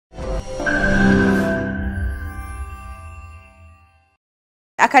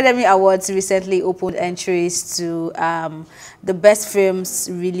Academy Awards recently opened entries to the best films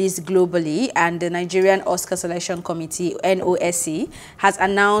released globally, and the Nigerian Oscar Selection Committee, NOSC, has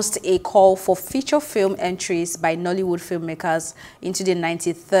announced a call for feature film entries by Nollywood filmmakers into the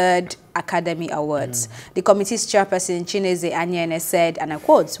 93rd Academy Awards. The committee's chairperson, Chineze Anyene, said, and I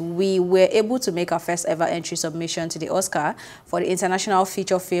quote, "We were able to make our first ever entry submission to the Oscar for the International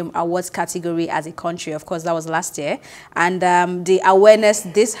Feature Film Awards category as a country." Of course, that was last year. And the awareness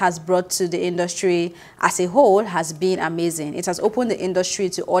this has brought to the industry as a whole has been amazing. It has opened the industry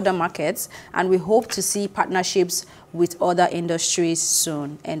to other markets, and we hope to see partnerships with other industries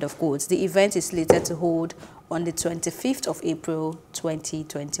soon. End of quotes. The event is slated to hold on the 25th of April,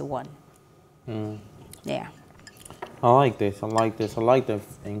 2021. Yeah. I like this. I like this. I like the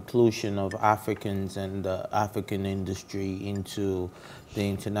inclusion of Africans and the African industry into the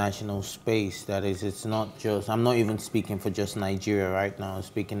international space. That is, it's not just, I'm not even speaking for just Nigeria right now. I'm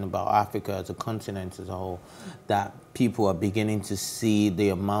speaking about Africa as a continent as a whole. That people are beginning to see the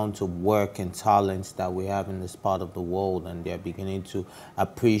amount of work and talents that we have in this part of the world, and they're beginning to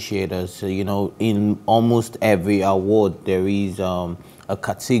appreciate us. So, you know, in almost every award, there is a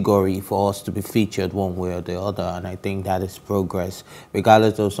category for us to be featured one way or the other, and I think that is progress.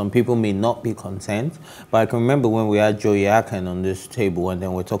 Regardless of, some people may not be content, but I can remember when we had Joey Aken on this table, and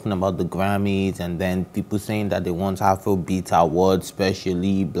then we're talking about the Grammys, and then people saying that they want Afrobeat Awards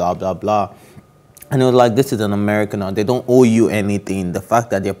specially, blah, blah, blah. And it was like, this is an American art. They don't owe you anything. The fact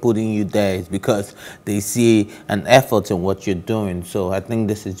that they're putting you there is because they see an effort in what you're doing. So I think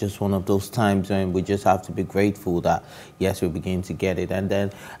this is just one of those times when we just have to be grateful that, yes, we're beginning to get it. And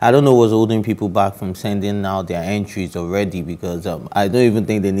then I don't know what's holding people back from sending out their entries already, because I don't even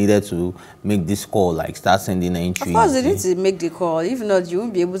think they needed to make this call, like start sending entries. Of course, they need to make the call. If not, you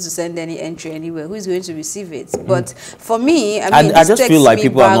won't be able to send any entry anywhere. Who is going to receive it? But for me, I mean, I just feel like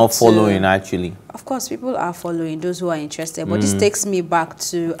people are not following, actually. Of course, people are following, those who are interested. But this takes me back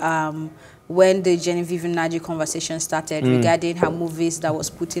to when the Genevieve Naji conversation started regarding her movies that was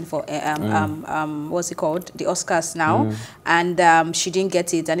put in for, what's it called? The Oscars now. And she didn't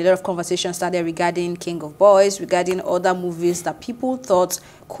get it. And a lot of conversation started regarding King of Boys, regarding other movies that people thought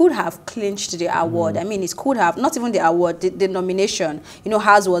could have clinched the award. I mean, it could have, not even the award, the nomination. You know,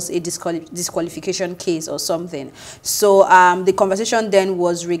 hers was a disqualification case or something. So the conversation then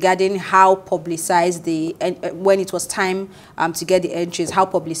was regarding how publicized when it was time to get the entries, how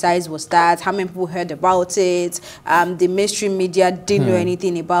publicized was that, how many people heard about it, the mainstream media didn't know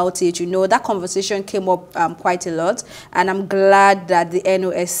anything about it. You know, that conversation came up quite a lot, and I'm glad that the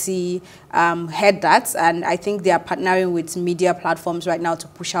NOSC heard that, and I think they are partnering with media platforms right now to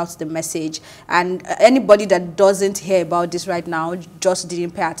push out the message. And anybody that doesn't hear about this right now just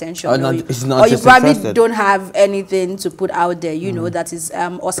didn't pay attention, or you probably don't have anything to put out there, you know, that is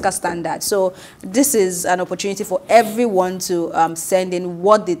Oscar standard. So this is an opportunity for everyone to send in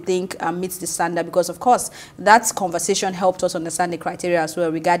what they think meets the standard, because of course that conversation helped us understand the criteria as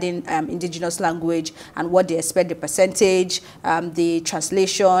well regarding indigenous language and what they expect, the percentage, the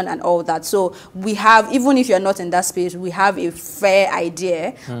translation and all that. So we have, even if you're not in that space, we have a fair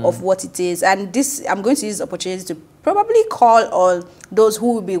idea of what it is. And this, I'm going to use the opportunity to probably call all those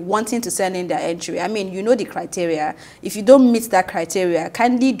who will be wanting to send in their entry. I mean, you know the criteria. If you don't meet that criteria,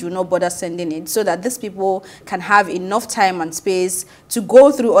 kindly do not bother sending it, so that these people can have enough time and space to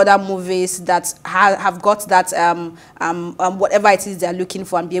go through other movies that have got that whatever it is they're looking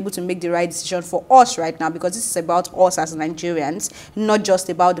for, and be able to make the right decision for us right now, because this is about us as Nigerians, not just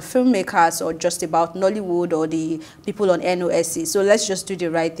about the filmmakers or just about Nollywood or the people on NOSC. So let's just do the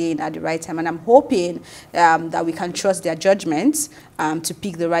right thing at the right time, and I'm hoping that we can trust their judgments to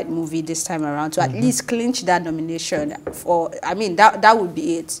pick the right movie this time around, to at least clinch that nomination. For, I mean, that would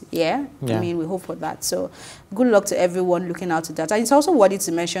be it. Yeah? I mean, we hope for that. So good luck to everyone looking out to that. And it's also worthy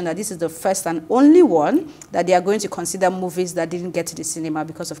to mention that this is the first and only one that they are going to consider movies that didn't get to the cinema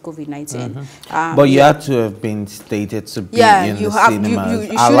because of COVID-19. But you had to have been stated to be in the cinemas.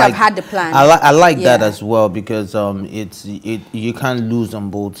 You should have had the plan. I like that as well, because you can't lose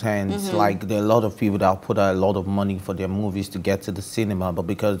on both ends. Like, there are a lot of people that put out a lot of money for their movies to get to the cinema, but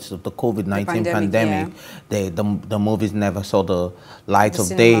because of the COVID-19 pandemic, the movies never saw the light of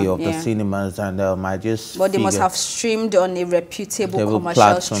day of the cinemas, and I just But they must have streamed on a reputable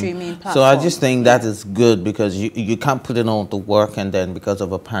commercial streaming platform. So I just think that is good, because you can't put in all the work, and then because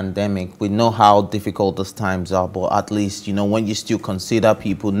of a pandemic, we know how difficult those times are, but at least, you know, when you still consider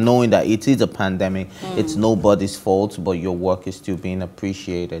people, knowing that it is a pandemic, it's nobody's fault, but your work is still being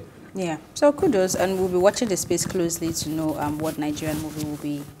appreciated. Yeah, so kudos, and we'll be watching the space closely to know what Nigerian movie will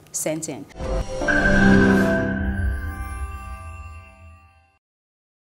be sent in.